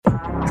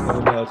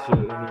Open house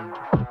shit.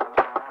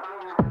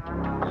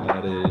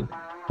 Got it.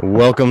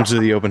 Welcome to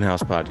the Open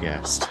House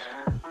Podcast.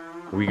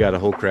 We got a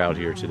whole crowd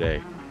here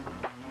today.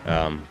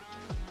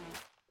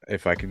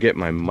 If I could get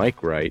my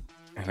mic right,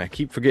 and I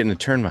keep forgetting to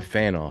turn my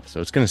fan off,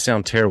 so it's going to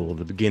sound terrible at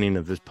the beginning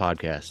of this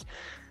podcast,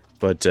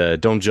 but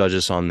don't judge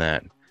us on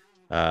that.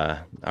 All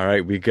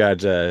right, we got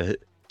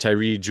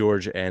Tyree,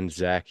 George, and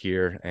Zach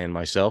here, and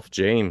myself,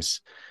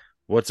 James.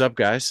 What's up,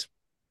 guys?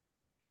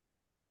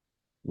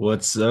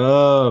 What's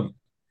up?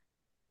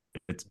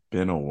 It's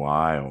been a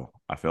while.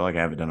 I feel like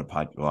I haven't done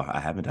a I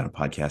haven't done a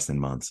podcast in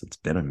months. It's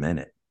been a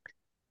minute.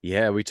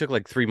 Yeah, we took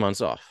like 3 months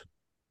off,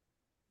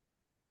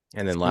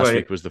 and then last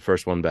week was the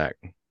first one back.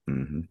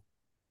 Mm-hmm.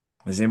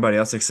 Is anybody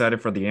else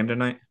excited for the game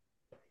tonight?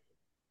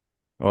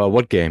 Well,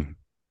 what game?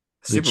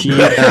 The Super Chiefs.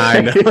 Bowl.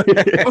 I know.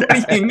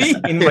 What do you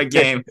mean? What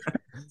game?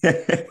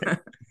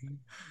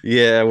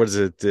 Yeah, what is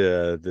it?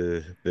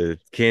 The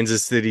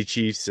Kansas City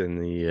Chiefs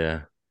and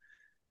the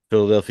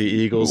Philadelphia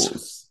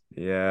Eagles.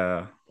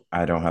 Yeah.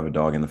 I don't have a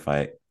dog in the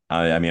fight.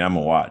 I mean, I'm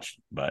gonna watch,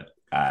 but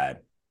I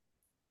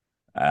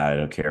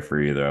don't care for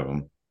either of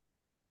them.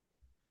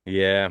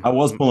 Yeah, I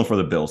was pulling for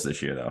the Bills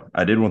this year, though.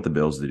 I did want the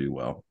Bills to do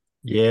well.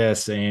 Yeah,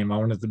 same. I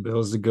wanted the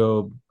Bills to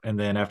go, and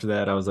then after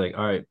that, I was like,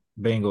 all right,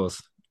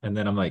 Bengals. And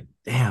then I'm like,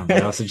 damn,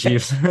 that was the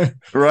Chiefs.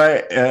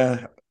 Right?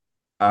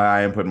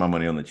 I am putting my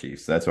money on the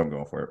Chiefs. That's what I'm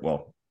going for.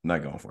 Well,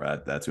 not going for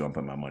it. That's who I'm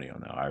putting my money on,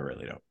 though. I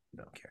really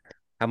don't care.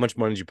 how much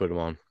money did you put them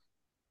on?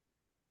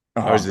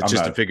 Or is it I'm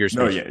just not- a figure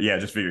No, speech? yeah,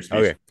 just figure speech.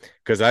 Okay,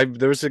 because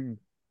there was some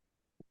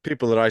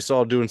people that I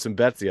saw doing some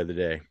bets the other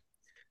day.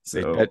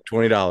 They So bet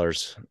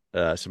 $20.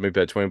 Somebody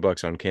bet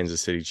 $20 on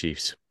Kansas City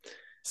Chiefs.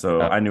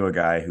 So I knew a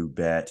guy who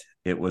bet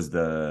it was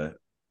the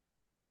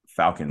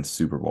Falcons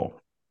Super Bowl,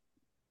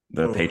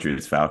 the Oh.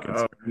 Patriots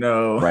Falcons. Oh,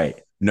 no. Right.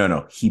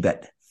 No. He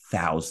bet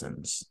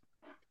thousands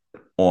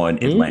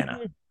on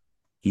Atlanta.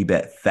 He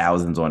bet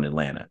thousands on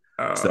Atlanta.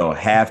 Oh. So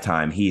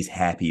halftime, he's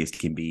happy as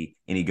can be.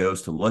 And he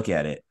goes to look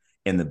at it,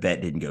 and the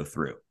bet didn't go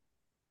through.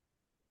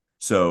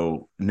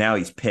 So now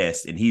he's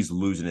pissed and he's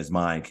losing his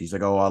mind because he's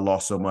like, oh, I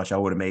lost so much. I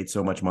would have made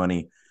so much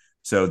money.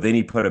 So then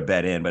he put a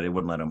bet in, but it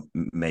wouldn't let him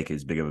make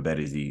as big of a bet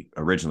as he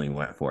originally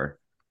went for.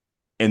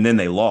 And then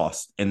they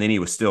lost. And then he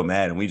was still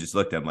mad. And we just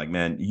looked at him like,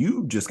 man,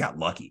 you just got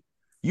lucky.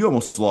 You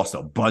almost lost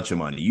a bunch of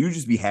money. You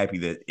just be happy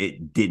that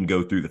it didn't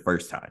go through the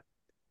first time.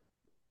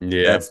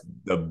 Yeah, That's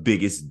the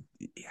biggest.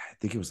 I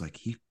think it was like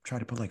he tried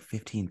to put like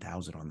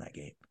 15,000 on that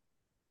game.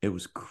 It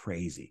was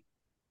crazy.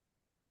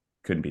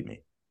 Couldn't be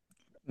me.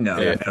 No,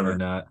 Yeah, Definitely never.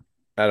 not.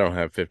 I don't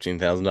have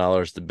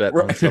 $15,000 to bet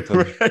on something.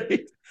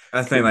 Right.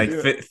 I think like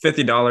Couldn't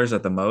do $50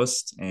 at the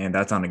most, and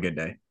that's on a good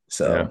day.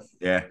 So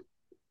Yeah.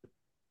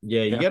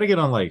 Yeah, you Yeah. got to get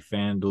on like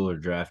FanDuel or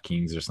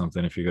DraftKings or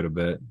something if you're going to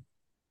bet.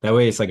 That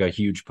way, it's like a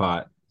huge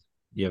pot.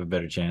 You have a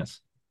better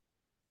chance.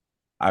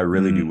 I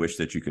really do Mm. wish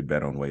that you could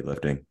bet on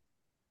weightlifting.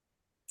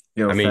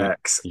 yo, I mean,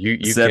 facts.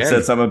 you Seth can.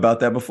 said something about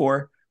that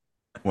before.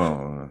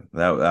 Well,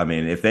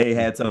 if they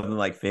had something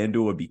like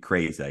FanDuel, would be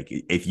crazy. Like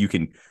if you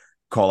can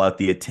call out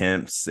the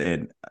attempts,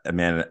 and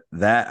man,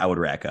 that I would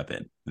rack up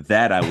in.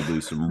 That I would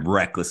lose some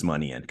reckless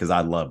money in because I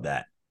love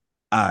that.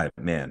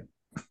 Man,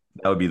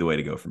 that would be the way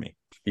to go for me.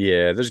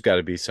 Yeah, there's got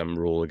to be some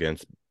rule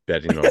against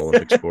betting on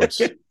Olympic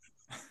sports.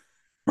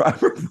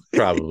 Probably.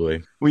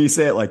 Probably. When you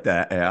say it like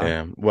that, yeah.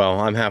 Yeah. Well,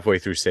 I'm halfway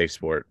through Safe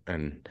Sport,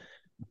 and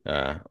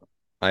I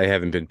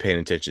haven't been paying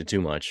attention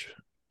too much,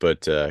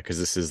 but because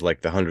this is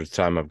like the 100th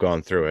time I've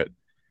gone through it,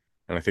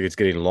 and I think it's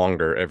getting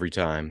longer every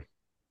time.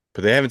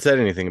 But they haven't said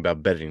anything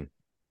about betting,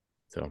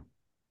 so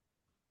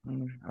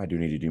I do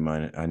need to do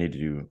mine. I need to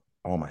do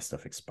all my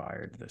stuff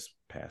expired this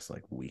past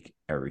like week.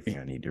 Everything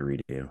I need to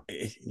redo.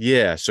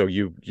 yeah. So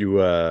you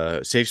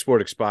Safe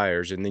Sport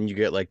expires, and then you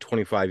get like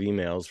 25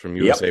 emails from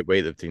Yep. USA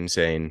Weightlifting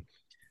saying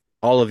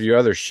all of your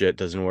other shit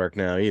doesn't work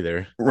now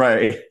either.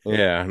 Right.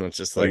 Yeah, and it's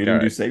just So like you all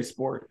didn't do right. safe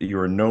sport. You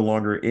are no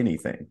longer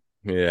anything.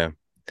 Yeah,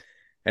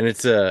 and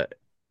it's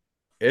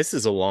this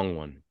is a long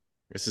one.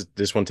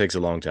 This one takes a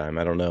long time.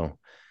 I don't know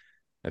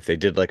if they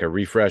did like a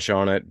refresh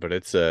on it, but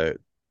it's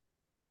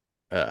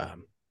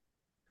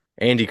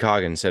Andy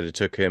Coggins said it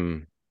took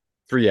him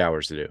 3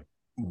 hours to do.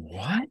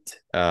 What?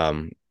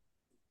 And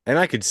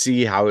I could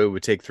see how it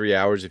would take 3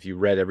 hours if you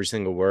read every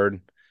single word,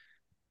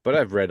 but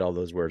I've read all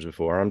those words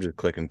before. I'm just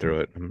clicking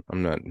through it.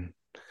 I'm not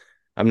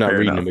Fair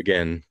reading enough. them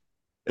again.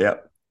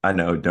 Yep. I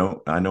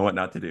know. I know what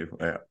not to do.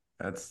 Yeah.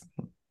 That's.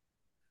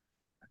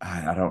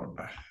 I don't.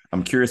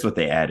 I'm curious what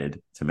they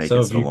added to make So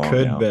it if so you long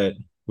could now. bet,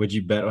 would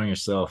you bet on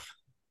yourself?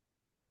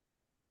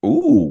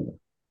 Ooh,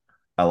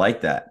 I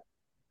like that.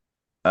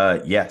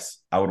 Yes,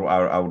 I would.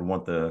 I would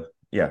want the.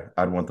 Yeah,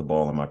 I'd want the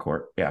ball in my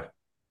court. Yeah.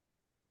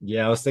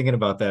 Yeah, I was thinking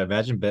about that.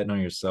 Imagine betting on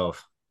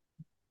yourself.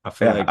 I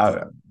feel Yeah. like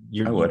I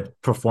your would.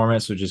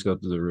 performance would just go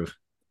through the roof.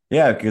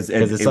 Yeah, because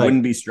 'Cause it, it's it like-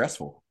 wouldn't be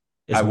stressful.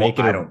 It's I make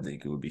it or don't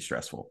think it would be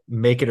stressful.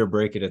 make it or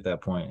break it at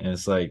that point. And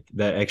it's like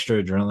that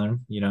extra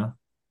adrenaline, you know?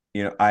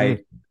 You know,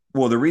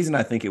 well, the reason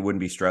I think it wouldn't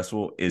be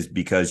stressful is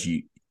because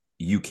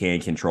you can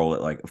control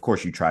it. Like, of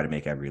course, you try to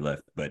make every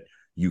lift, but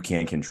you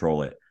can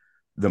control it.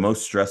 The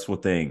most stressful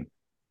thing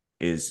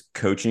is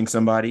coaching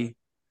somebody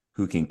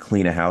who can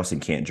clean a house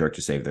and can't jerk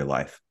to save their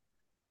life.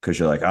 Because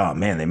you're like, oh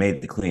man, they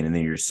made the clean, and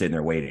then you're sitting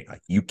there waiting.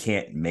 Like you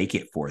can't make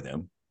it for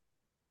them.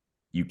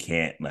 You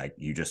can't, like,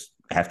 you just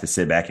have to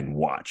sit back and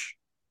watch.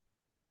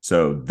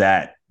 So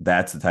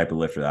that's the type of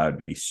lifter that I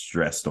would be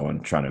stressed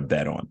on trying to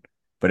bet on.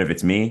 But if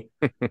it's me,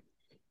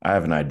 I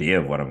have an idea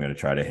of what I'm going to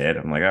try to hit.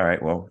 I'm like, all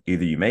right, well,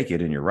 either you make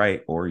it and you're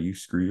right, or you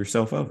screw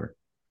yourself over.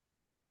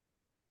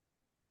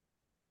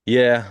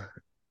 Yeah,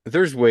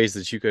 there's ways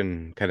that you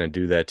can kind of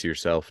do that to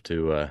yourself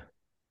to,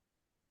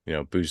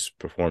 boost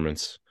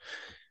performance.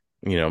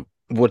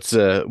 What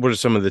are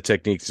some of the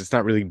techniques? It's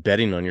not really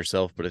betting on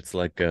yourself, but it's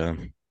like,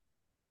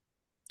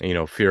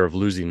 fear of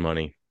losing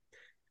money.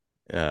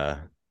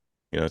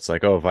 It's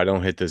like, oh, if I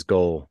don't hit this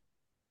goal,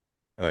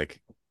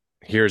 like,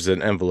 here's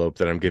an envelope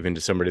that I'm giving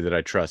to somebody that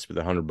I trust with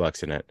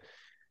 $100 in it.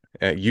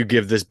 You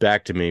give this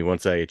back to me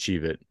once I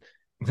achieve it.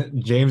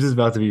 James is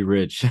about to be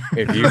rich.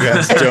 If you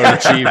guys don't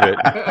achieve it,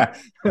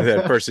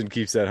 that person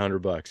keeps that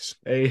 $100.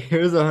 Hey,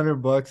 here's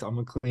 $100. I'm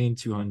gonna clean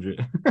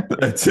 200.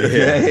 That's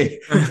okay.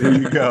 There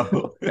you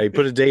go. Hey,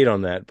 put a date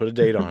on that. Put a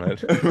date on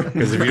it.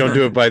 Because if you don't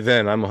do it by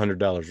then, I'm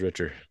 $100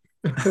 richer.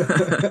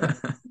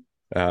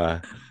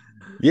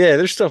 Yeah,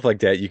 there's stuff like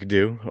that you could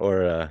do.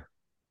 Or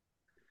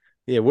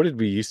what did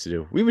we used to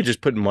do? We would just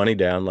put money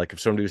down. Like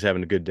if somebody was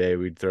having a good day,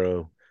 we'd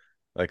throw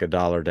like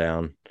 $1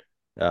 down.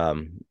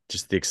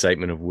 Just the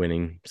excitement of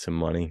winning some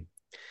money,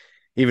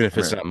 even if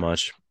it's not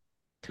much.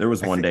 There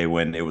was one day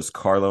when it was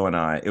Carlo and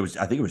I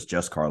think it was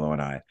just Carlo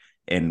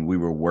and we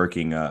were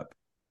working up.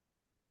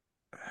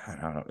 I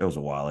don't know, it was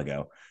a while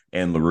ago,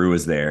 and LaRue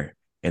was there,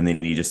 and then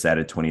he just sat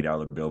a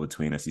 $20 bill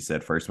between us. He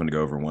said, first one to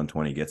go over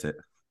 120 gets it.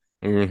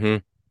 Mm-hmm.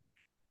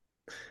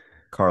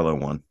 Carlo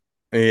won.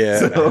 Yeah.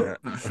 So.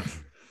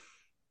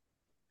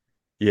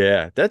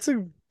 Yeah, that's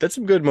some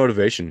good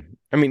motivation.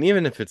 I mean,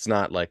 even if it's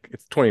not like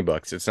it's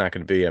 $20, it's not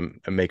going to be a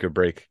make or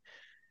break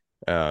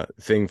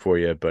thing for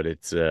you, but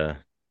it's there's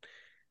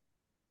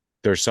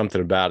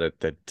something about it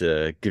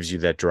that gives you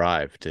that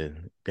drive to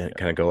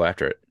kind of go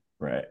after it.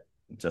 Right.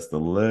 Just a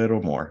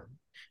little more.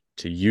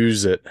 To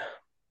use it.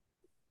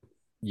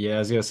 Yeah, I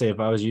was gonna say,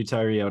 if I was you,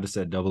 Tyree, I would have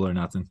said double or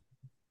nothing.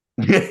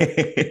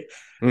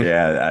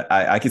 Yeah,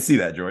 I can see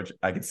that, George.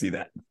 I can see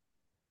that.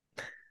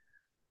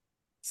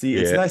 See,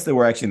 it's nice that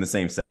we're actually in the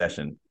same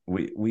session.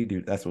 We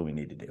do. That's what we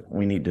need to do.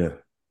 We need to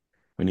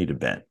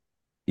bet.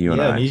 You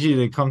and I. I need you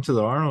to come to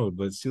the Arnold,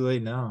 but it's too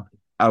late now.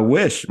 I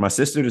wish. My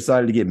sister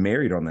decided to get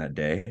married on that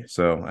day,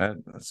 so I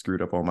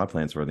screwed up all my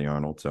plans for the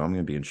Arnold. So I'm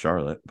going to be in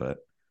Charlotte, but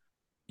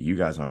you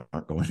guys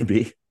aren't going to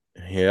be.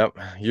 Yep,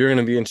 you're going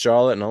to be in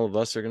Charlotte, and all of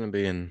us are going to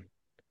be in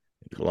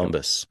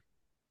Columbus.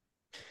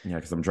 Yeah,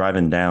 because I'm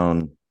driving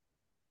down.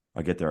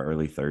 I'll get there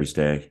early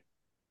Thursday.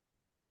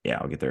 Yeah,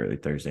 I'll get there early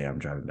Thursday. I'm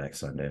driving back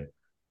Sunday.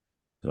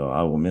 So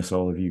I will miss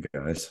all of you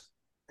guys.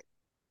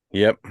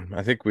 Yep.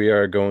 I think we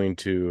are going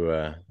to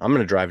I'm going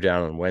to drive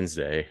down on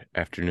Wednesday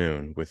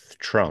afternoon with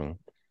Trung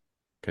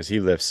because he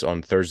lifts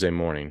on Thursday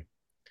morning.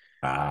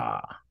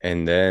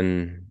 And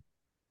then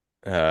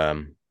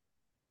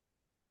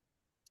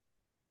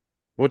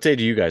what day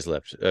do you guys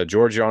lift?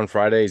 George, you're on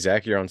Friday.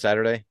 Zach, you're on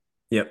Saturday?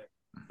 Yep.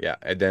 Yeah.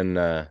 And then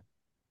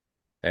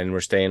and we're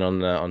staying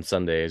on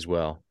Sunday as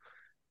well.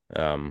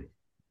 Yeah.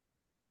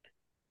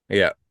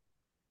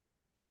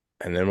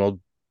 And then we'll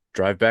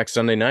drive back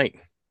Sunday night.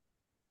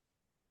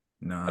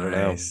 Nice. I don't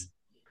know.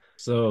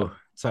 So,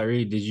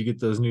 Tyree, did you get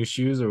those new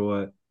shoes or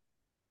what?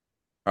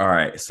 All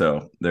right.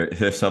 So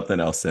there's something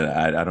else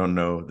that I don't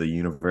know. The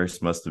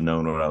universe must have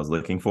known what I was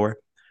looking for.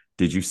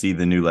 Did you see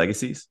the new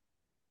Legacies?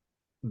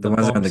 The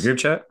ones on the group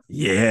chat?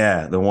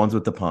 Yeah, the ones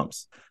with the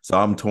pumps. So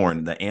I'm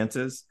torn. The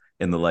Antas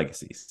and the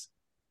Legacies.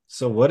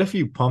 So what if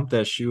you pump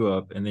that shoe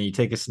up and then you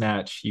take a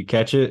snatch, you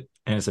catch it,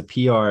 and it's a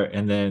PR,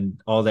 and then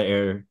all the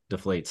air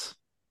deflates?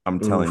 I'm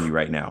telling you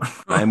right now,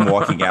 I'm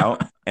walking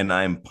out and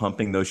I'm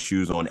pumping those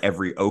shoes on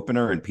every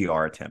opener and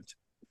PR attempt.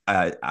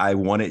 I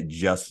want it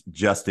just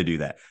to do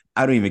that.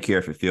 I don't even care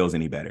if it feels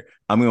any better.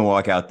 I'm going to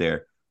walk out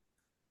there,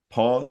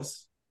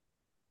 pause,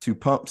 2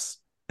 pumps,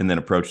 and then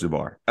approach the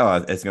bar. Oh,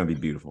 it's going to be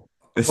beautiful.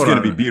 It's going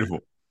to be beautiful.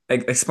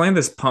 Explain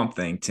this pump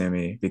thing to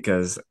me,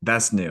 because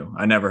that's new.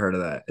 I never heard of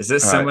that. Is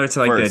this similar to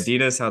like first, the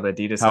Adidas? How the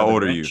Adidas? How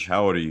old are you?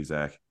 How old are you,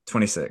 Zach?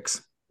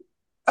 26.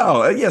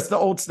 Oh, yes, the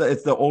old stuff.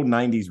 It's the old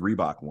 '90s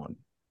Reebok one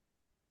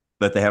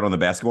that they had on the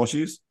basketball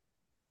shoes.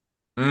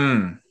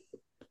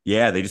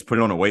 Yeah, they just put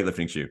it on a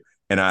weightlifting shoe,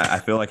 and I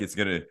feel like it's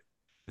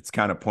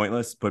kind of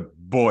pointless, but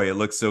boy, it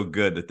looks so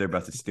good that they're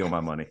about to steal my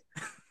money.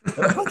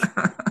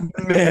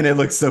 Man, it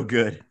looks so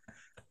good.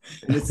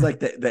 And it's like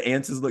the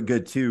Antas look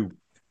good too,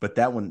 but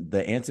that one,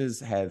 the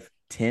Antas have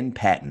 10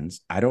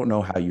 patents. I don't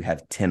know how you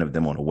have 10 of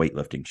them on a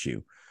weightlifting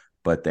shoe,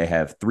 but they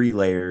have 3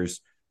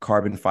 layers,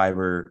 carbon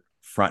fiber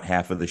front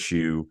half of the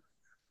shoe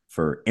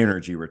for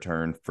energy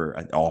return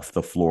for off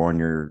the floor on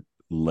your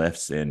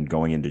lifts and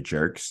going into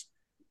jerks.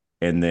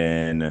 And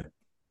then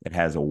it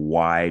has a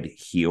wide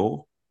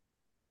heel.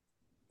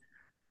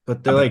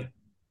 But they're like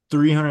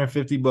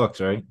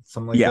 $350, right?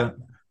 Something like that.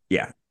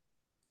 Yeah.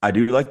 I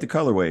do like the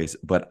colorways,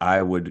 but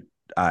I would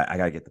I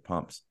gotta get the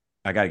pumps.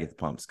 I gotta get the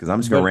pumps because I'm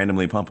just gonna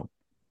randomly pump them.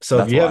 So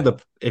if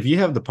you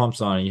have the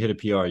pumps on and you hit a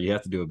PR, you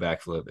have to do a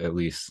backflip at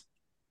least.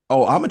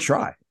 Oh, I'm gonna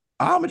try.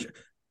 I'm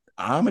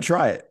gonna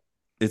try it.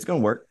 It's gonna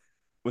work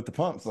with the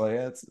pumps. Like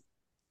it's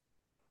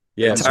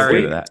so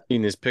wait that.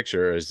 Seeing this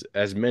picture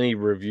as many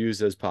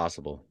reviews as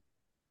possible.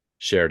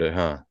 Shared it,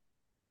 huh?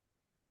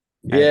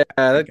 Yeah,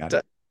 I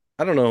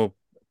don't know.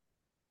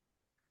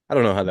 I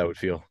don't know how that would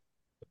feel.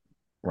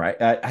 Right.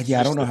 I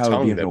don't know how it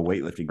would be in a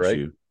weightlifting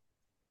shoe.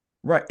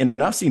 Right. And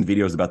I've seen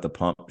videos about the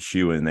pump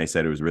shoe and they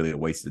said it was really a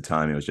waste of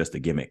time. It was just a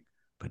gimmick.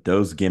 But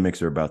those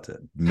gimmicks are about to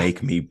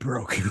make me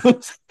broke.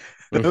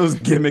 Those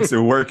gimmicks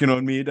are working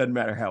on me. It doesn't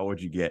matter how old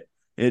you get.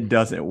 It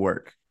doesn't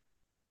work.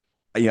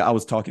 Yeah, I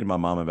was talking to my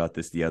mom about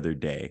this the other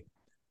day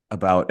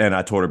and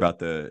I told her about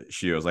the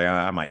shoe. I was like,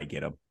 I might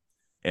get them.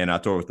 And I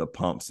told her with the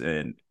pumps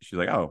and she's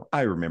like, oh,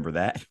 I remember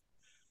that.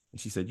 And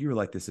she said, you were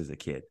like this as a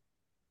kid.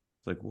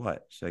 I was like,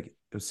 what? She's like,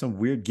 it was some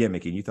weird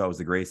gimmick and you thought it was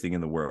the greatest thing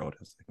in the world. I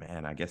was like,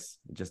 man, I guess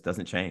it just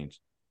doesn't change.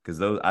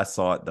 Because I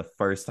saw it the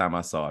first time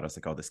I saw it. I was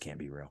like, oh, this can't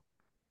be real.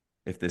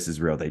 If this is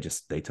real, they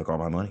took all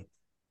my money.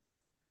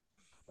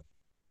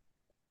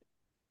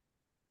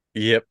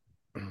 Yep.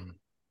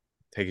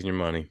 Taking your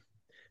money.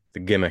 The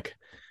gimmick.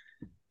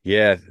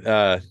 Yeah.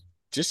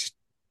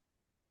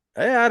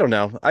 I don't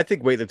know. I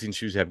think weightlifting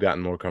shoes have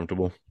gotten more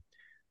comfortable.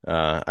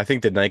 I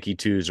think the Nike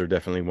 2s are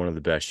definitely one of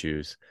the best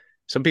shoes.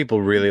 Some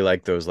people really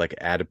like those like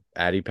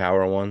Addy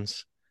Power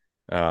ones.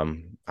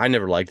 I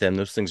never liked them.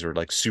 Those things are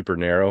like super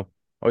narrow.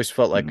 I always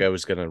felt like I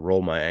was going to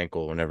roll my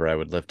ankle whenever I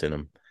would lift in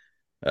them.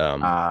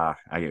 I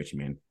get what you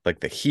mean. Like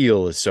the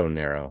heel is so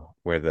narrow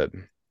where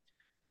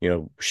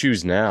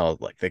shoes now,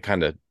 like they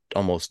kind of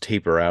almost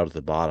taper out at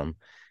the bottom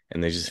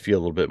and they just feel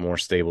a little bit more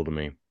stable to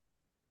me.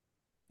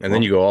 And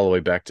then you go all the way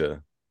back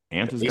to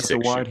Anta's got the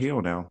wide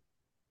heel now.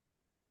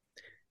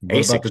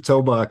 What about the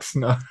toe box?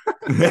 No.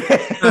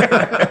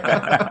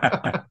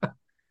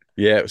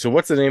 Yeah. So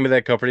what's the name of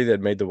that company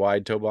that made the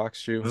wide toe box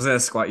shoe? Was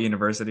that Squat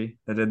University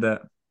that did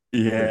that?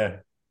 Yeah.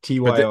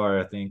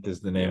 TYR, I think,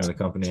 is the name of the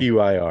company.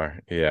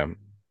 TYR. Yeah.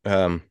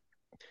 I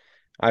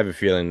have a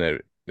feeling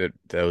that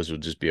those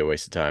would just be a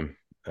waste of time.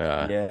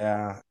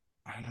 Yeah.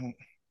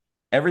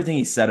 Everything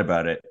he said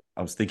about it,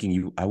 I was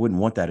thinking I wouldn't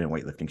want that in a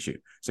weightlifting shoe.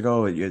 It's like,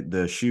 oh,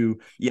 the shoe.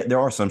 Yeah, there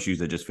are some shoes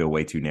that just feel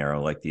way too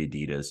narrow, like the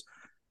Adidas,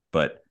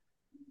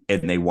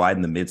 and they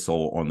widen the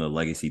midsole on the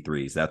Legacy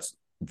 3s. That's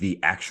the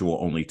actual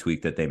only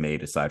tweak that they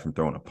made aside from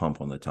throwing a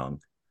pump on the tongue.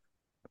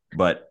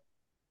 But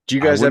do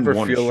you guys ever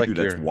feel like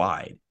that's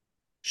wide?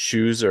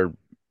 Shoes are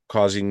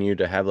causing you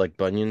to have like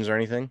bunions or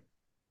anything?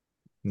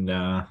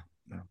 Nah.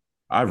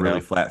 I have really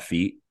flat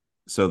feet.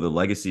 So the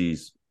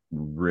Legacies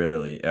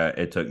really,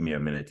 it took me a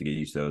minute to get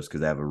used to those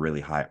because they have a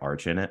really high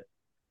arch in it.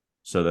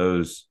 So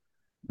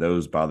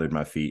those bothered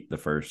my feet the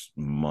first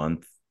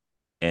month.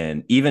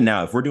 And even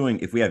now, if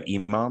we have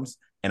EMOMs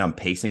and I'm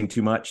pacing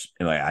too much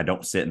and like I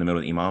don't sit in the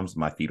middle of EMOMs,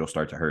 my feet will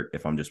start to hurt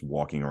if I'm just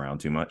walking around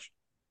too much.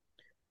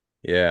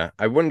 Yeah.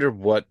 I wonder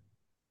what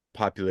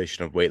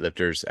population of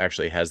weightlifters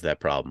actually has that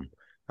problem.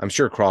 I'm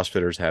sure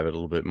CrossFitters have it a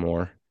little bit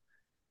more.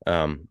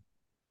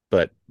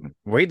 But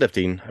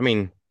weightlifting, I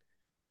mean,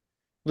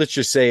 let's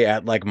just say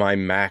at like my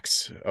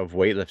max of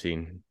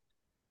weightlifting,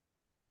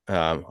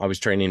 I was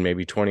training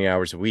maybe 20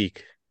 hours a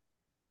week.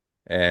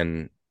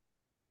 And,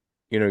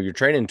 you're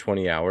training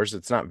 20 hours.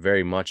 It's not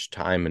very much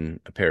time in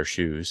a pair of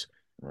shoes.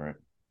 Right.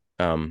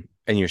 And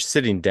you're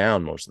sitting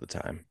down most of the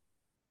time.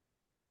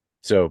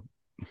 So,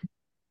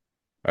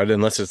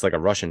 unless it's like a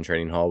Russian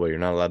training hall where you're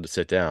not allowed to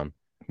sit down.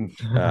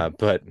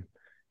 But,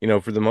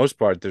 for the most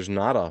part, there's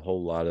not a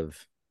whole lot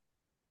of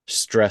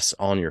stress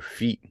on your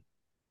feet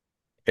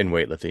in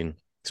weightlifting.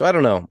 So I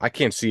don't know. I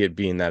can't see it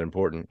being that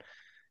important.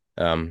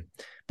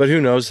 But who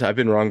knows? I've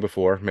been wrong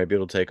before. Maybe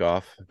it'll take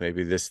off.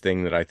 Maybe this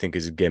thing that I think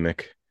is a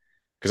gimmick,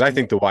 because I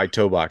think the wide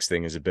toe box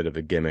thing is a bit of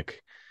a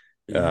gimmick.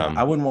 Yeah,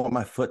 I wouldn't want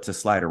my foot to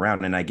slide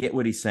around. And I get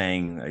what he's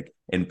saying. Like,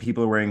 and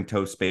people are wearing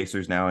toe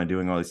spacers now and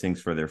doing all these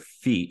things for their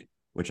feet,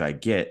 which I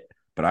get,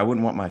 but I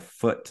wouldn't want my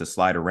foot to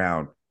slide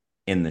around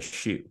in the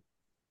shoe.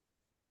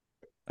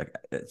 Like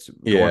it's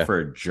going for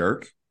a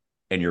jerk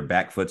and your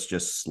back foot's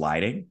just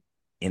sliding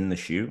in the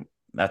shoe.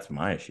 That's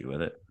my issue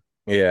with it.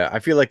 Yeah, I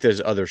feel like there's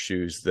other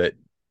shoes that,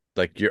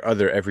 like your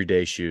other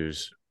everyday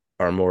shoes,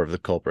 are more of the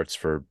culprits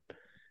for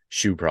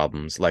shoe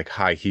problems, like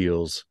high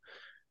heels.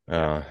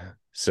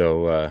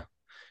 So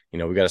we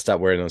got to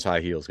stop wearing those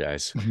high heels,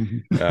 guys.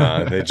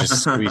 They're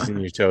just squeezing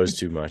your toes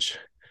too much.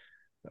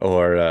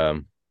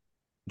 Or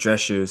dress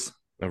shoes,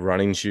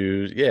 running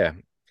shoes. Yeah.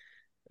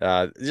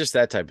 Just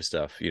that type of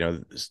stuff,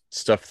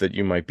 stuff that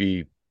you might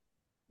be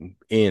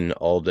in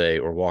all day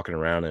or walking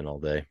around in all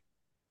day.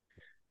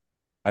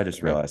 I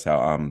just realized how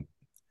I'm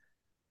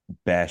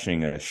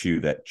bashing a shoe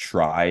that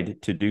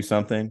tried to do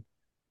something.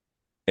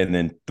 And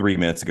then 3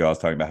 minutes ago, I was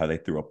talking about how they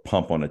threw a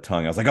pump on the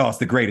tongue. I was like, oh, it's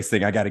the greatest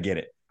thing. I got to get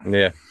it.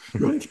 Yeah.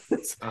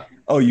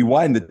 Oh, you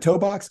widen the toe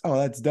box? Oh,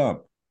 that's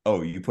dumb.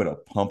 Oh, you put a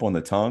pump on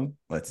the tongue?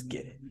 Let's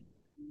get it.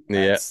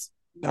 Yes.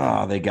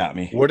 Yeah. Oh, they got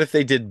me. What if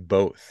they did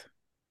both?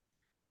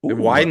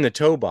 Widen the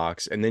toe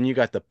box, and then you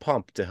got the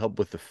pump to help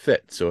with the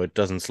fit so it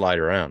doesn't slide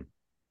around.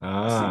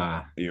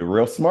 You're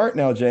real smart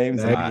now,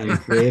 James.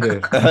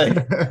 Creative.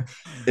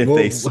 If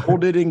they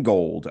sold it in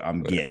gold,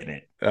 I'm getting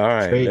it. All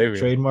right.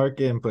 Trademark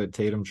it and put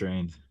Tatum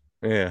trained.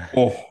 Yeah.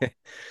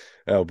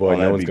 Oh boy,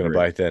 no one's going to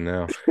bite that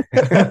now.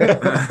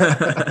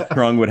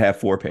 Trung would have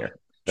 4 pair.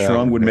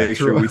 Trung would make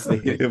sure we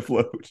stay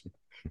afloat.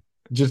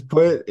 Just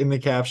put in the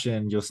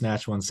caption, you'll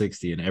snatch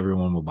 160 and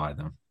everyone will buy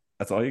them.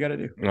 That's all you got to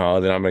do. Oh,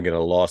 then I'm going to get a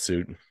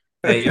lawsuit.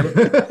 Hey,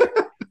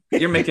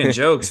 you're making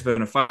jokes, but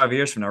in 5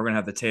 years from now, we're going to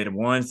have the Tatum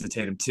 1s, the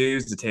Tatum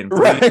 2s, the Tatum 3s.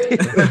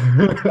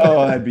 Right.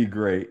 Oh, that'd be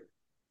great.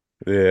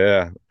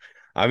 Yeah.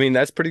 I mean,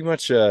 that's pretty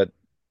much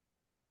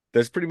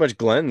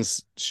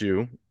Glenn's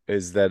shoe.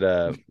 Is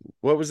that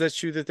what was that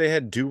shoe that they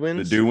had?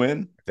 Dewins? The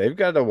Dewin? They've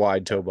got a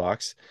wide toe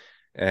box.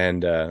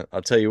 And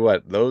I'll tell you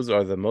what, those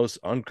are the most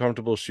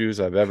uncomfortable shoes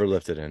I've ever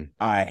lifted in.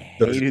 I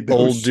hated those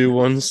old Dew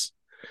ones.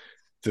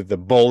 The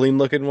bowling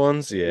looking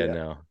ones. Yeah,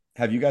 no.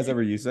 Have you guys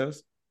ever used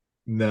those?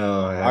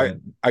 No,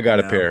 I got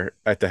a pair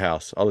at the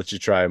house. I'll let you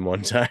try them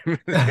one time.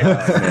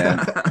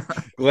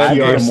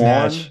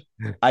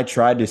 I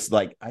tried this,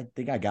 I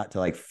think I got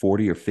to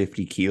 40 or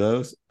 50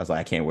 kilos. I was like,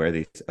 I can't wear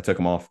these. I took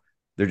them off.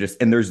 They're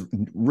just, and there's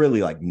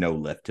really no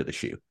lift to the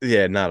shoe.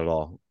 Yeah, not at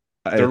all.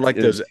 They're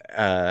those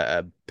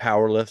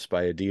power lifts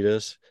by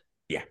Adidas.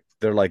 Yeah.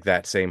 They're like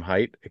that same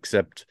height,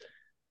 except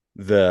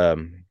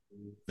the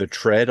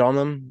tread on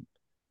them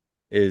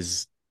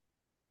is,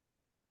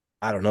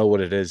 I don't know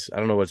what it is. I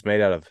don't know what it's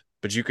made out of,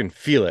 but you can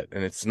feel it.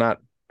 And it's not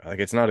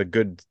a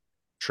good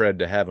tread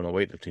to have on a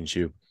weightlifting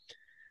shoe.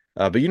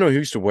 But who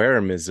used to wear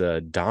them is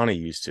Donnie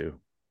used to,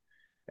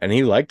 and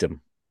he liked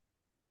them.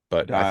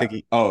 But I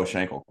think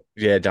Shankle.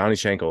 Yeah, Donnie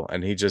Shankle.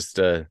 And he just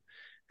I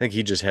think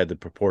he just had the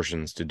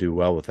proportions to do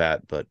well with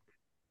that. But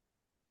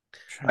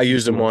I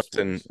used them once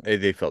and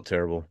they felt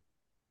terrible.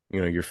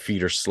 Your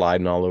feet are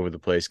sliding all over the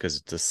place because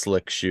it's a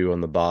slick shoe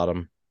on the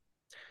bottom.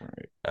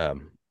 Right.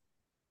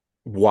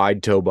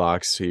 Wide toe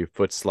box, so your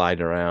foot's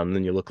sliding around, and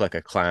then you look like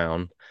a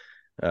clown.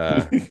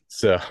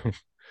 So,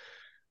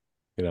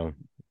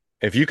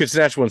 if you could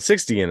snatch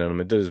 160 in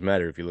them, it doesn't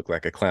matter if you look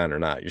like a clown or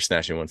not. You're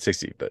snatching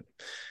 160, but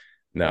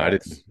no, I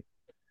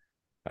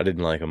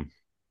didn't like them.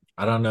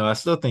 I don't know. I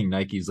still think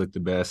Nikes look the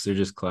best. They're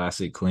just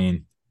classic,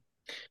 clean.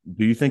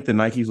 Do you think the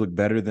Nikes look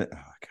better than? Oh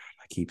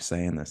God, I keep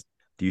saying this.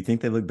 Do you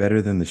think they look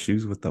better than the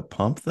shoes with the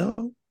pump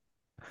though?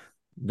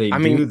 I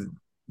mean,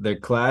 they're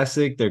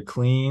classic. They're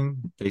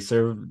clean. They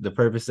serve the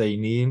purpose that you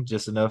need.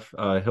 Just enough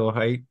heel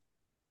height.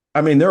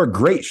 I mean, they're a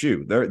great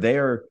shoe. They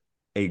are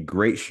a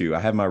great shoe. I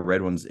have my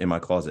red ones in my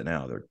closet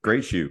now. They're a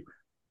great shoe,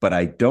 but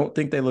I don't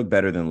think they look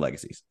better than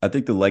Legacies. I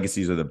think the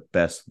Legacies are the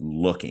best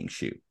looking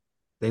shoe.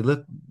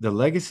 The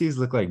Legacies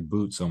look like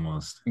boots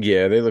almost.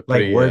 Yeah, they look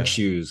like work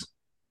shoes.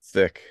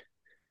 Thick.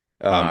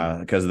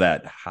 Because of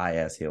that high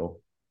ass heel.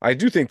 I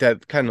do think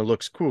that kind of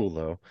looks cool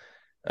though.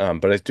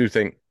 But I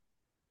think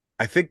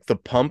the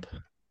pump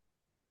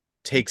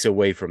takes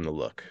away from the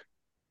look.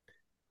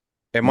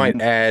 It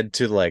might add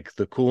to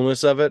the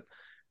coolness of it,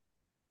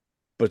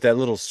 but that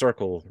little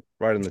circle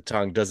right on the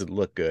tongue doesn't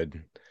look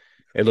good.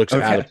 It looks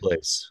out of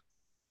place.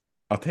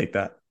 I'll take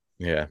that.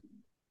 Yeah.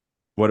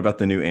 What about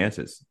the new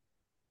Antis?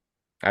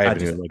 I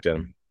haven't even looked at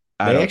them.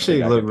 They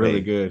actually look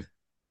really good.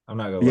 I'm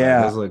not gonna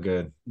lie, those look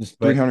good. Just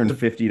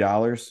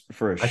 $350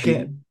 for a shoe. I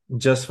can't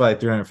justify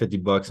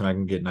 $350 and I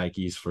can get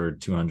Nikes for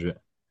 $200.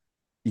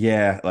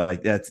 Yeah,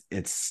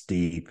 it's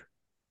steep.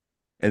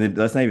 And then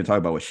let's not even talk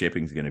about what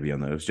shipping is going to be on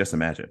those. Just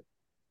imagine.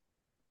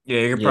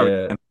 Yeah, you're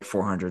probably paying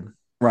 $400.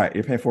 Right,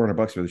 you're paying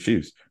 $400 for the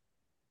shoes.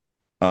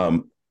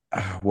 When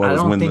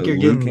the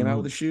Lou came out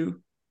with the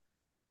shoe?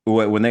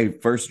 When they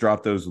first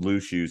dropped those Lou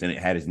shoes and it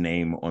had his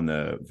name on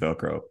the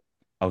Velcro,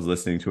 I was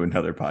listening to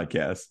another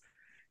podcast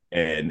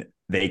and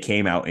they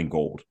came out in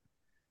gold.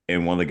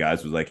 And one of the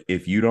guys was like,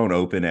 if you don't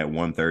open at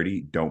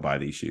 130, don't buy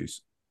these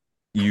shoes.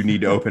 You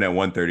need to open at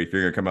 130 if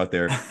you're going to come out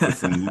there with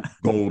some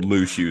gold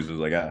Lou shoes. I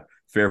was like,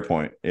 fair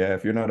point. Yeah,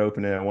 if you're not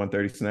opening at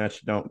 130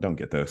 snatch, don't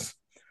get those.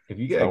 If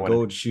you get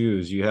gold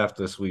shoes, you have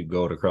to sweep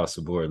gold across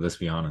the board. Let's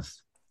be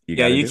honest. You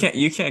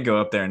can't go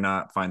up there and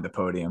not find the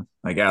podium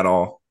at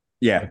all.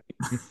 Yeah,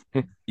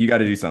 you got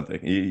to do something.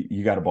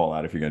 You got to ball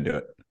out if you're going to do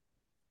it.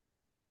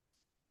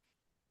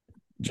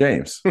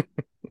 James.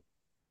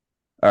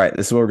 All right,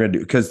 this is what we're going to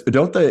do. Because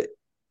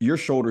your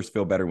shoulders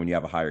feel better when you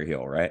have a higher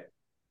heel, right?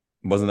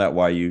 Wasn't that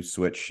why you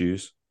switched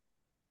shoes?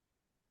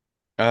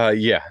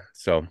 Yeah.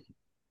 So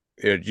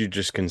you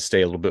just can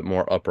stay a little bit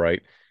more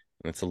upright.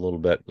 And it's a little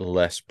bit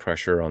less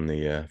pressure on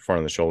the front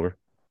of the shoulder.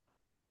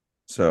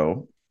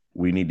 So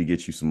we need to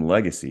get you some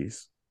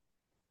Legacies.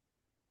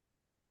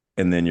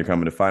 And then you're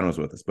coming to finals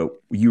with us. But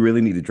you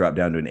really need to drop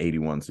down to an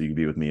 81 so you can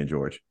be with me and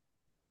George.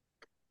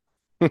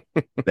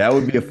 That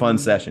would be a fun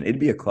session. It'd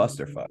be a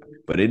clusterfuck,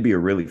 but it'd be a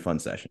really fun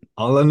session.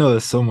 All I know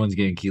is someone's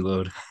getting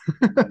kiloed.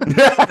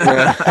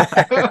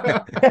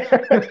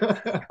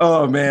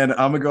 Oh, man.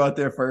 I'm going to go out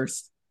there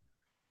first.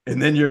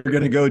 And then you're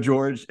going to go,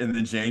 George. And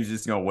then James is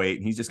just going to wait.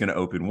 And he's just going to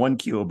open 1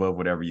 kilo above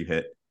whatever you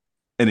hit.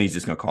 And he's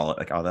just gonna call it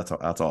like, oh, that's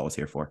all I was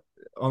here for.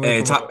 Only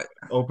Hey, for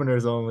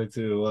openers only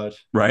to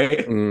watch.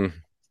 Right?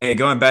 Hey,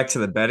 going back to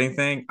the betting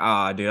thing, dude,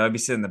 I'd be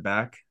sitting in the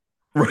back.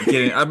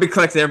 Right. I'd be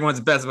collecting everyone's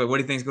bets, but what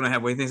do you think's gonna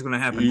happen? What do you think's gonna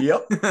happen?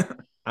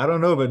 Yep. I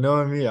don't know, but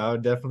knowing me, I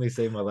would definitely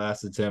save my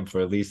last attempt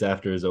for at least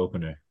after his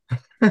opener.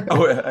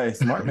 Oh, hey,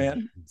 smart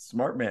man.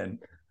 Smart man.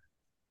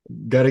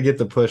 Got to get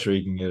the push where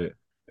you can get it.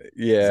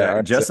 Yeah,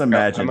 Zach, just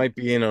imagine. I might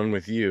be in on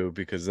with you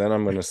because then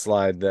I'm going to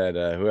slide that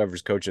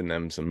whoever's coaching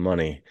them some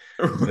money.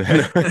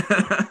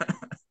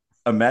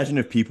 Imagine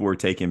if people were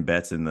taking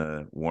bets in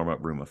the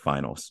warm-up room of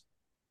finals.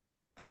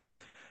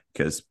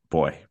 Because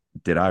boy,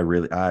 did I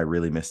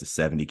really missed a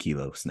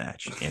 70-kilo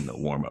snatch in the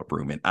warm-up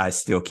room, and I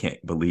still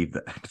can't believe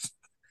that.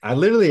 I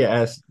literally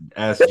asked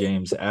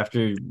James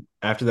after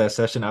that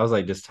session. I was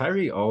like, "Does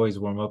Tyree always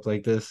warm up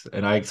like this?"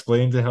 And I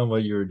explained to him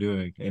what you were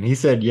doing, and he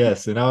said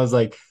yes. And I was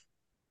like,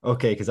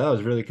 "Okay," because I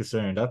was really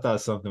concerned. I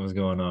thought something was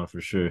going on for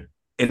sure.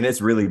 And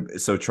it's really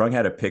so. Trung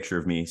had a picture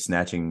of me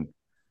snatching.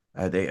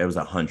 I think it was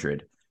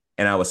 100,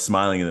 and I was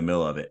smiling in the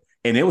middle of it,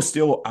 and it was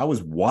still. I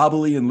was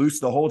wobbly and loose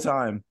the whole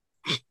time.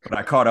 When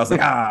I caught, I was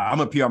like, I'm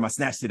gonna PR my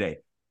snatch today.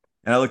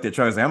 And I looked at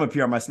Trung. I was like, I'm gonna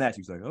PR my snatch.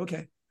 He was like,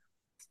 okay.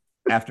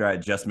 After I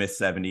just missed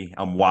 70,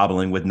 I'm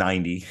wobbling with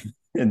 90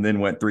 and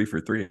then went 3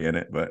 for 3 in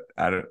it. But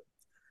that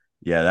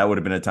would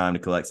have been a time to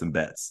collect some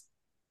bets.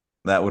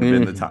 That would have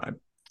been the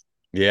time.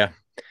 Yeah.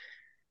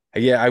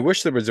 Yeah. I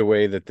wish there was a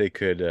way that they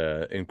could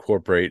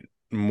incorporate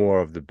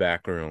more of the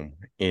back room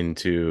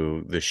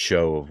into the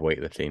show of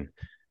weightlifting.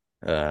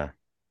 Well,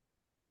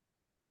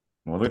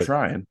 they're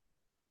trying.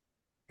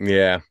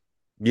 Yeah.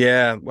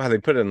 Yeah. Wow. They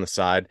put it on the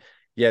side.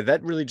 Yeah.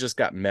 That really just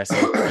got messy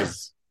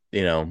because,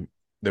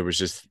 there was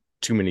just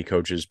too many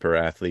coaches per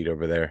athlete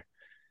over there.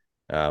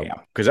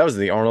 Because that was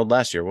the Arnold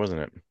last year, wasn't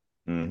it?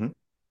 Mm-hmm.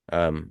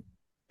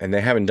 And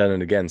they haven't done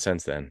it again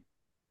since then.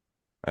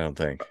 I don't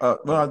think.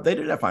 Well, they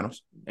did at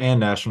finals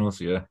and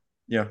nationals. Yeah.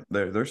 Yeah.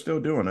 They're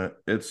still doing it.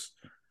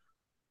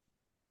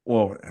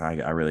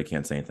 I really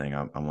can't say anything.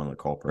 I'm one of the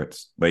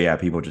culprits, but yeah,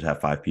 people just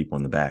have 5 people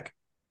in the back.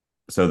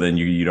 So then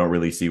you don't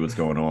really see what's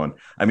going on.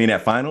 I mean,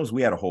 at finals,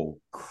 we had a whole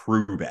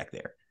crew back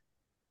there.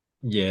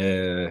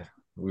 Yeah,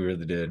 we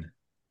really did.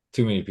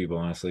 Too many people,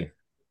 honestly.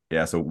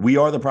 Yeah, so we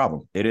are the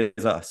problem. It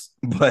is us,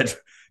 but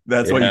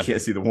that's why you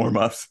can't see the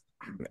warm-ups.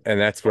 And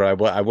that's where I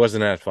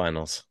wasn't at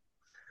finals.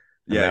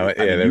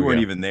 Yeah, you weren't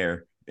even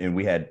there. And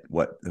we had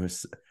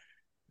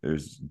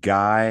there's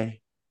Guy,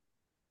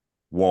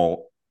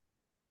 Walt,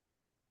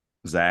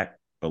 Zach,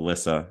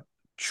 Alyssa,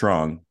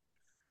 Trung,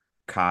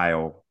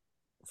 Kyle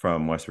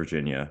from West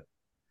Virginia.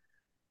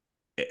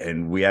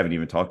 And we haven't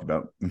even talked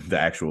about the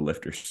actual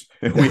lifters.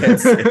 We had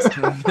 6.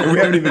 We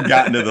haven't even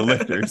gotten to the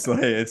lifters.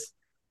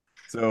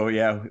 So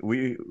yeah,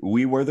 we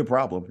were the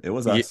problem. It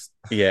was us.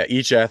 Yeah,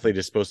 each athlete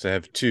is supposed to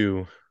have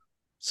 2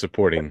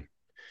 supporting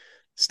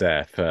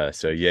staff.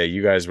 So yeah,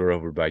 you guys were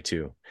over by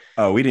 2.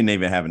 Oh, we didn't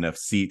even have enough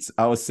seats.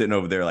 I was sitting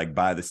over there like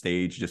by the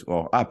stage.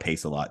 I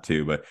pace a lot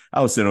too, but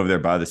I was sitting over there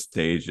by the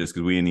stage just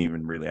because we didn't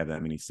even really have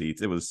that many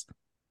seats. It was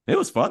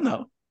fun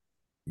though.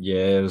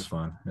 Yeah, it was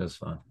fun.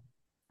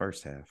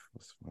 First half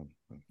was fun.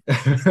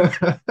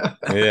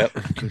 Yeah.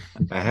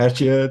 I had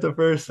you at the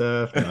first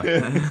half. No.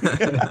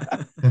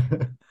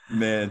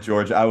 Man,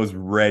 George, I was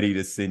ready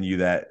to send you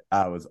that.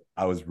 I was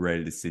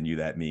ready to send you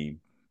that meme.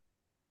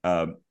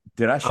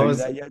 Did I show you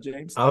that yet,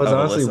 James? I was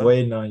honestly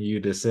waiting on you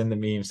to send the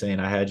meme saying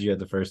I had you at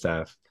the first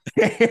half.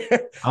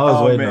 I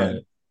was waiting on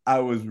it. I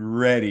was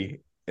ready,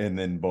 and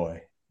then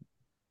boy,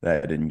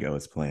 that didn't go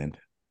as planned.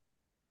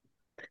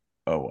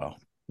 Oh well.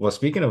 Well,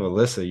 speaking of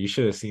Alyssa, you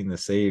should have seen the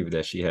save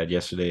that she had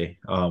yesterday.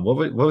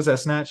 What was that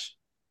snatch?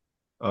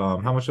 How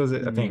much was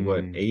it? I think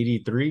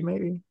 83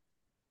 maybe.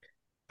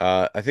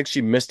 I think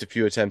she missed a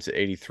few attempts at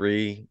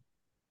 83.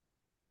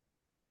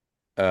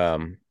 I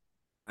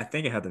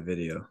think it had the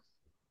video.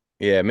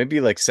 Yeah,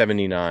 maybe like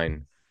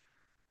 79.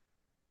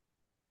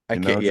 I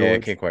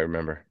can't quite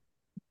remember.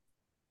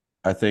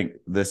 I think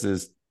this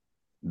is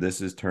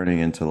turning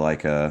into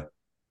like a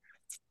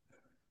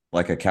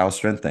cow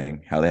strength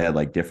thing, how they had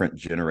like different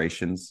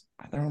generations.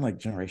 They're on like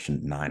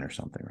generation 9 or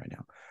something right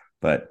now.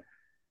 But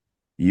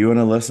you and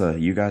Alyssa,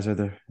 you guys are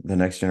the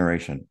next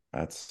generation.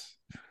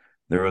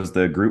 There was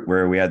the group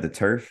where we had the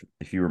turf.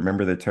 If you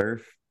remember the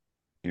turf,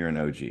 you're an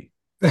OG.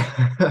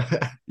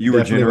 You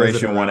were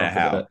generation 1 at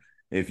How.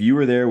 If you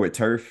were there with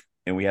turf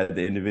and we had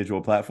the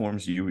individual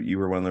platforms, you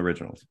were one of the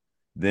originals.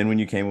 Then when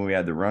you came when we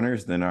had the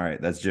runners, then all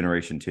right, that's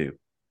generation 2.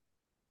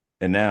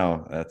 And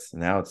now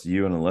it's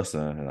you and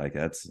Alyssa. Like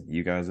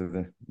you guys are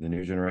the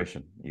new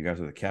generation. You guys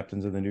are the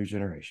captains of the new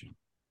generation.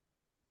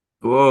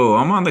 Whoa,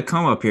 I'm on the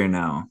come up here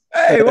now.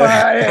 Hey,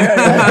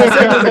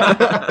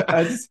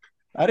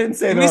 I didn't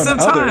say give me some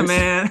time,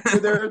 man.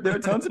 There are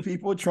tons of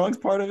people. Trunk's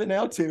part of it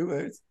now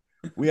too.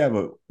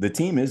 The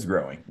team is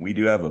growing. We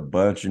do have a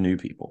bunch of new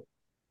people.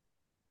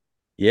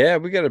 Yeah,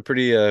 we got a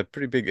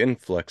pretty big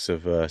influx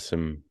of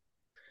some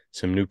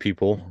new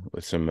people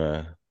with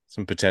some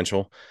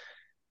potential.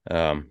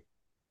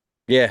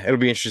 Yeah, it'll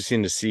be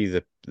interesting to see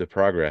the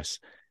progress.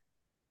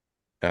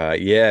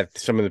 Yeah,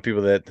 some of the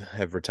people that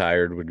have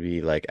retired would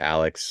be like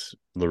Alex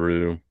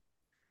LaRue,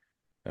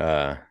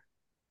 because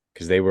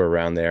they were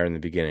around there in the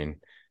beginning.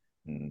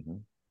 Mm-hmm.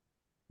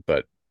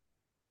 But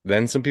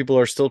then some people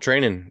are still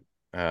training.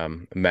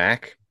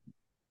 Mac,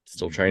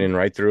 still Mm-hmm. training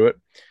right through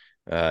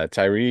it.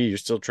 Tyree, you're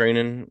still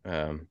training.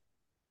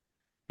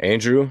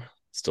 Andrew,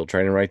 still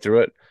training right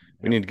through it.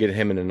 We Yep. need to get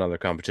him in another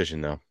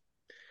competition though.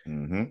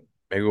 Mm-hmm.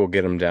 Maybe we'll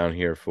get him down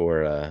here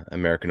for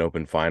American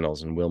Open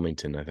Finals in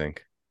Wilmington, I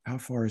think. How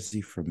far is he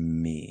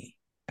from me?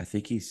 I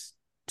think he's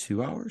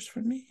 2 hours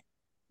from me.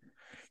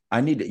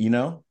 I need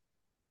to,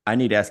 I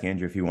need to ask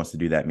Andrew if he wants to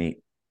do that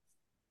meet.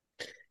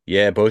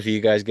 Yeah, both of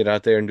you guys get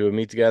out there and do a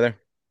meet together.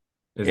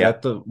 Is Yeah,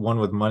 that the one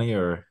with money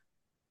or?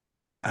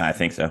 I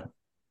think so.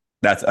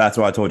 That's what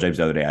I told James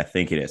the other day. I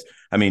think it is.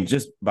 I mean,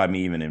 just by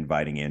me even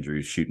inviting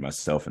Andrew, shooting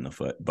myself in the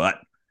foot, but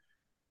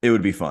it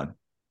would be fun.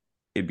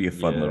 It'd be a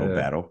fun little Yeah.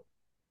 battle.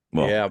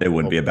 Well, Yeah, it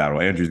wouldn't be a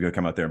battle. Andrew's gonna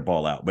come out there and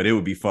ball out, but it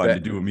would be fun to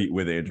bet do a meet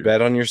with Andrew.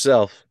 bet on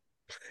yourself.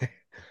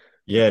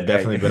 Yeah,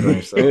 definitely bet on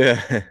yourself.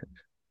 Yeah.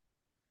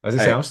 I was gonna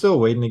say Hey, I'm still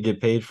waiting to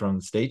get paid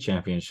from state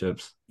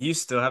championships. You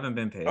still haven't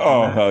been paid from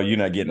that? oh, you're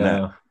not getting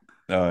that. No,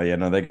 Oh yeah,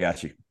 no, they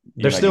got you.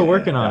 they're You're not still getting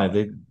working that. on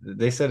it. No.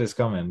 They said it's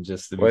coming.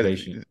 Just to be Well,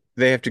 patient.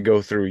 they have to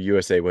go through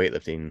USA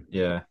weightlifting.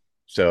 Yeah,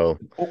 So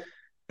Oh,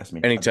 that's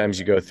me. anytime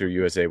you go through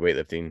USA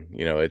weightlifting,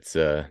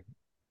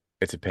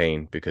 it's a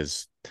pain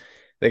because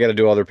they got to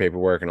do all their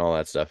paperwork and all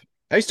that stuff.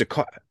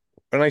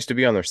 When I used to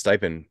be on their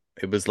stipend,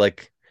 it was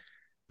like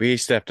we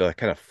used to have to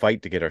kind of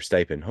fight to get our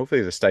stipend.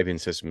 Hopefully the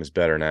stipend system is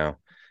better now.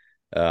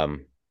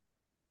 Um,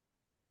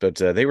 but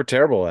they were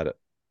terrible at it.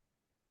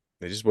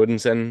 They just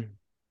wouldn't send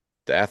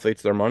the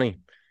athletes their money.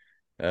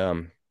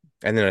 Um,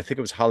 and then I think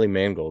it was Holly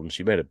Mangold, and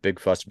she made a big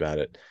fuss about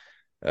it.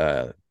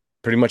 Uh,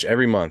 Pretty much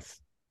every month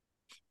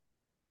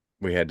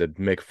we had to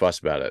make a fuss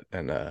about it.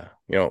 And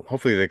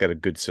hopefully they got a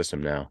good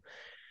system now.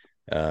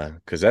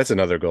 Because that's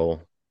another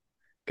goal.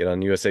 Get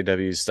on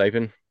USAW's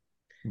stipend.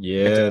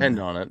 Can't yeah, depend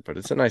on it, but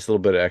it's a nice little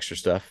bit of extra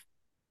stuff.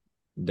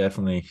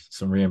 definitely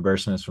some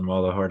reimbursements from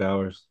all the hard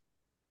hours.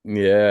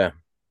 Yeah.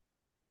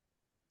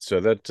 So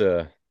that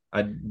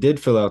I did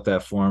fill out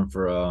that form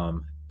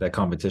for that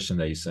competition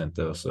that you sent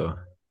though. So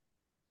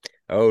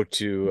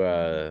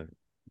to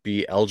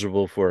be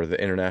eligible for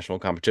the international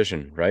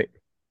competition, right?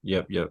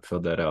 yep,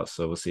 filled that out.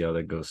 So we'll see how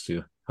that goes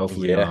too.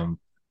 Hopefully Yeah.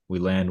 we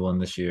land one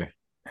this year.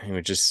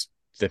 It just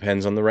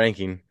depends on the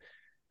ranking.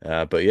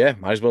 But yeah,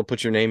 might as well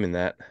put your name in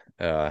that.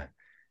 Uh,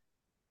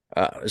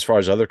 as far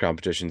as other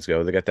competitions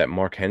go, they got that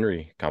Mark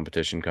Henry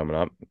competition coming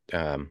up.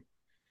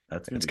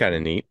 That's gonna It's be kind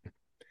of fun. neat.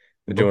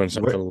 They're But doing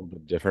something where a little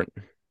bit different.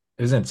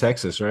 it was in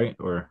Texas, right?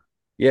 Or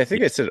Yeah, I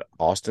think I said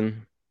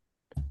Austin.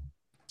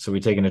 so we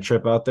taking a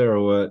trip out there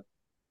or what?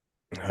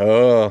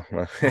 Oh,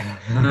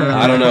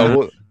 I don't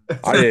know.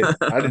 Mm.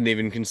 I didn't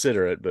even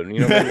consider it, but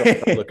maybe I'll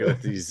start looking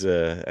at these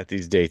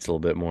dates a little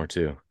bit more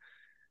too.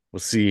 We'll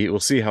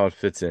see how it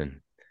fits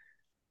in.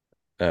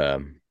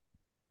 Um,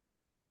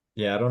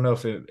 Yeah, I don't know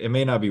if it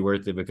may not be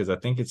worth it because I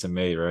think it's in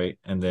May, right?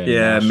 And then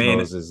Yeah,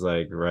 nationals is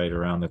like right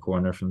around the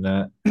corner from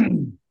that.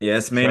 yeah,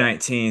 it's May So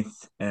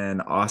 19th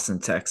in Austin,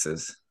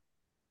 Texas.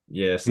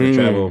 yeah, so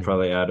travel will hmm,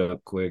 probably add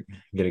up quick,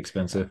 get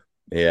expensive.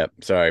 yeah,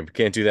 sorry, we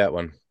can't do that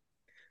one.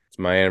 It's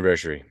my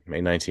anniversary,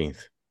 May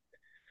 19th.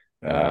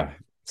 uh,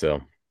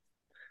 So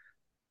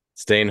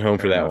staying home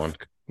for fair that one.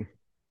 enough.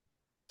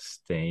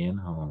 Staying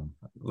home.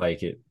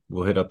 Like it.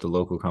 We'll hit up the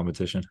local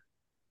competition.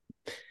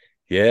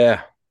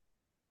 Yeah.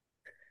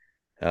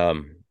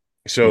 Um,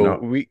 You so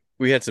know,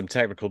 we had some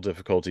technical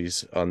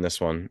difficulties on this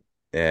one,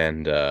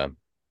 and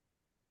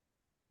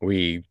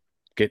we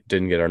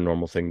didn't get our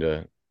normal thing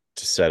to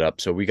set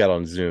up. So we got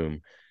on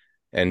Zoom,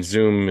 and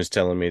Zoom is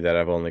telling me that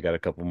I've only got a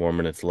couple more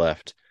minutes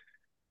left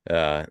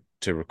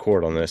to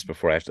record on this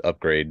before I have to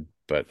upgrade.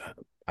 But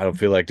I don't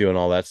feel like doing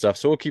all that stuff,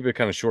 so we'll keep it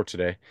kind of short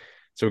today.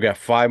 So we got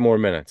 5 more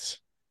minutes,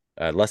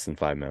 less than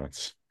 5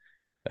 minutes,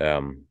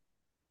 um,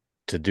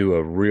 to do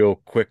a real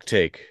quick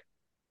take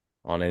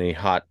on any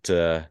hot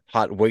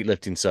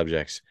weightlifting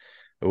subjects.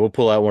 We'll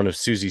pull out one of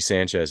Susie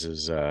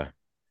Sanchez's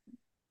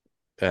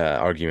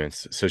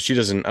arguments. So she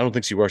doesn't. I don't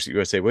think she works at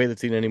USA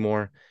Weightlifting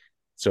anymore.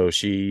 So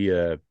she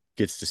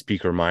gets to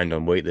speak her mind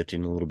on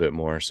weightlifting a little bit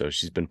more. So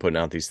she's been putting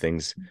out these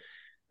things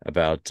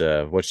about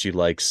what she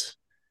likes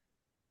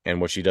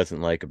and what she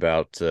doesn't like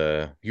about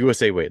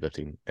USA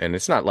weightlifting. And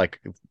it's not like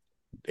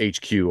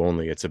HQ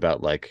only. It's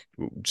about like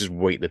just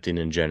weightlifting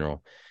in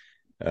general.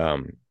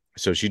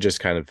 So she just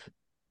kind of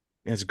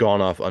has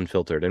gone off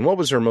unfiltered. And what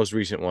was her most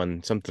recent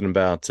one? Something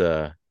about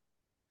uh,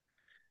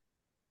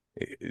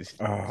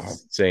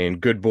 saying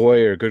good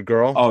boy or good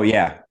girl. oh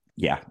yeah,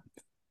 yeah,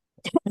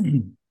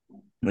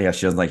 yeah.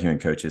 She doesn't like hearing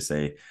coaches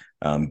say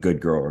 "good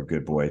girl" or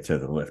 "good boy" to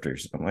the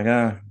lifters. I'm like,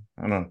 I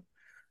don't.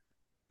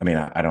 I mean,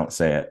 I don't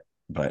say it,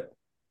 but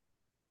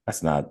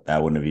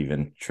that wouldn't have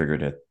even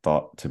triggered a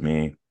thought to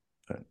me.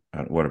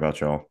 But, what about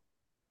y'all?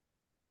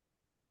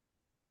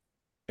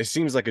 It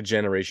seems like a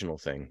generational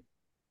thing.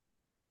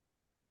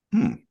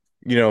 Hmm.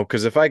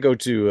 Because if I go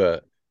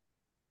to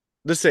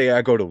let's say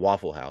I go to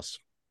Waffle House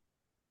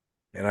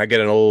and I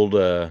get an old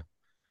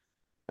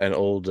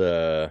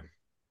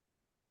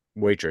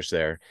waitress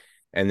there,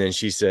 and then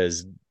she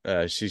says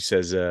dear,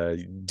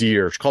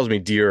 she calls me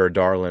dear or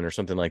darling or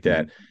something like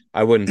that.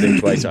 I wouldn't think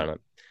twice on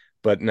it.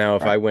 But now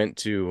if Right. I went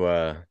to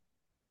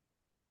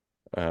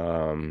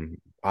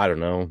I don't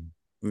know,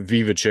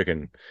 Viva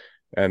Chicken,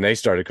 and they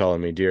started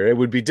calling me dear, it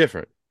would be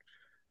different.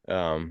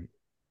 um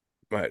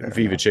but Fair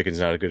Viva enough. Chicken's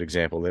not a good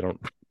example. They don't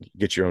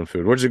get your own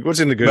food. What's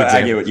in the good But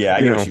I get examples? what, yeah, I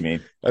You get know, what you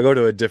mean. I go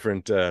to a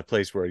different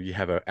place where you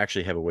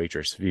actually have a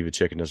waitress. Viva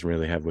Chicken doesn't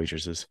really have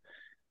waitresses.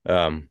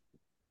 um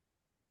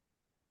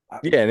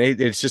Yeah, and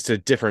it's just a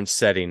different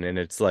setting, and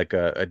it's like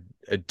a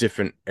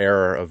different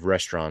era of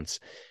restaurants,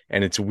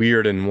 and it's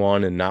weird in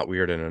one and not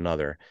weird in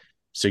another.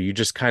 So you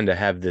just kind of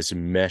have this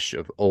mesh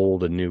of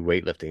old and new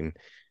weightlifting,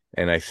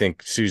 and I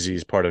think Susie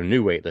is part of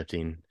new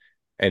weightlifting,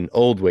 and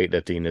old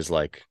weightlifting is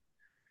like,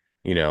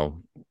 you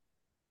know,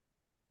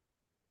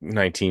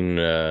 19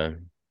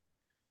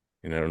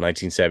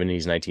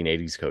 1970s,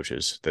 1980s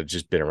coaches that have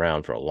just been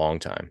around for a long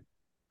time.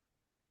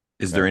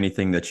 Is there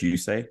anything that you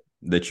say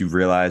that you've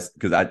realized?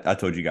 Because I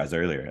told you guys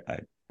earlier,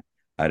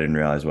 I didn't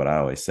realize what I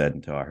always said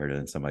until I heard it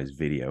in somebody's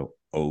video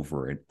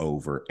over and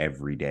over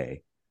every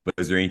day. But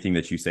is there anything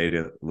that you say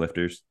to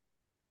lifters,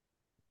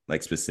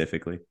 like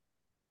specifically?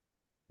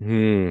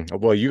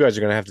 Well, you guys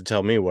are gonna have to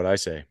tell me what I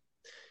say.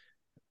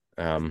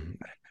 Because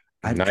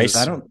I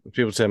Nice. don't.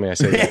 People tell me I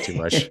say way too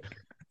much.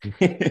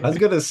 I was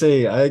gonna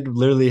say I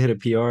literally hit a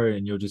PR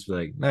and you'll just be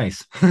like,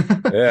 nice.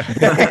 Yeah.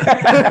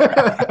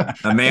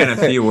 A man of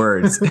few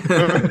words.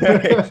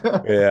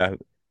 Yeah.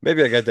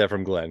 Maybe I got that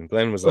from Glenn.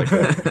 Glenn was like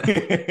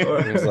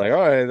that. He was like, all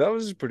right, that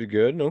was pretty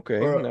good. Okay,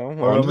 now or on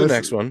I'll to the miss,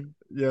 next one.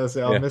 yeah,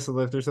 say I'll Yeah. miss a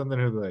lift or something.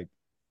 Who'll be like,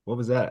 what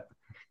was that?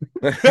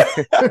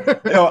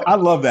 Yo, I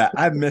love that.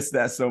 I miss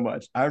that so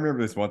much. I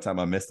remember this one time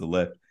I missed the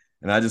lift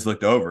and I just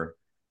looked over.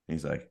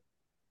 He's like,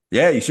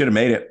 yeah, you should have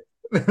made it.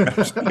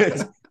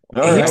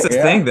 All Here's right, the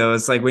yeah. thing, though.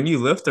 It's like when you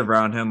lift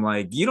around him,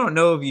 like you don't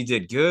know if you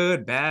did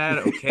good, bad,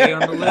 okay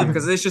on the lift,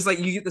 because it's just like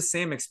you get the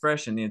same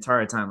expression the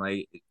entire time.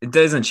 Like it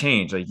doesn't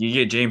change. Like you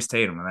get James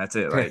Tatum, and that's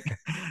it. Like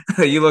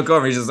you look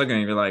over, he's just looking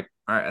at you, you're like,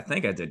 all right, I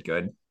think I did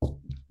good. What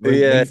do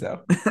you Yeah. think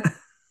so?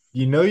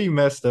 You know you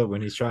messed up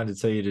when he's trying to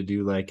tell you to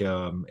do like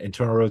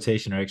internal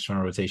rotation or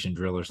external rotation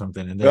drill or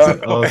something, and then it's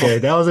like, oh, okay,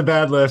 that was a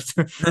bad lift.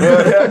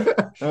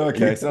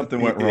 Okay,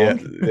 something went wrong.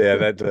 Yeah,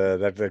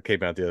 that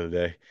came out the other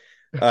day.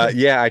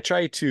 Yeah, I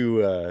try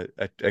to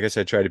I guess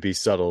I try to be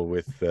subtle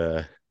with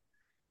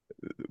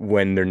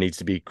when there needs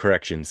to be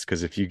corrections,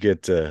 because if you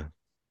get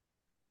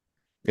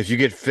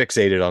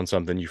fixated on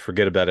something, you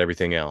forget about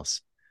everything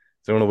else.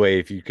 So in a way,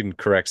 if you can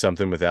correct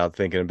something without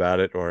thinking about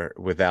it or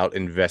without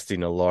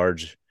investing a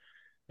large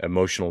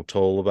emotional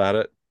toll about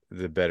it,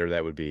 the better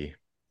that would be.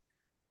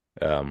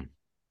 Um,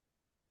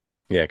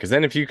 yeah, because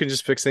then if you can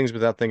just fix things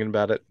without thinking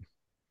about it,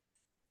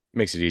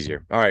 makes it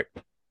easier. All right.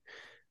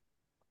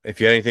 If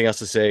you had anything else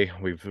to say,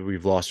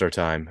 we've lost our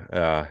time.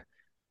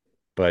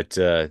 But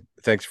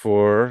thanks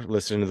for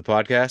listening to the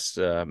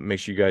podcast. Make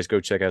sure you guys go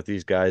check out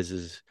these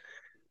guys'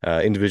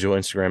 individual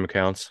Instagram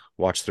accounts,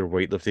 watch their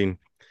weightlifting,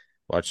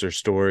 watch their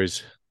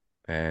stories,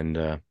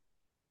 and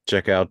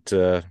check out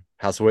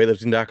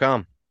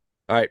houseofweightlifting.com.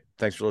 All right.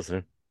 Thanks for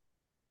listening.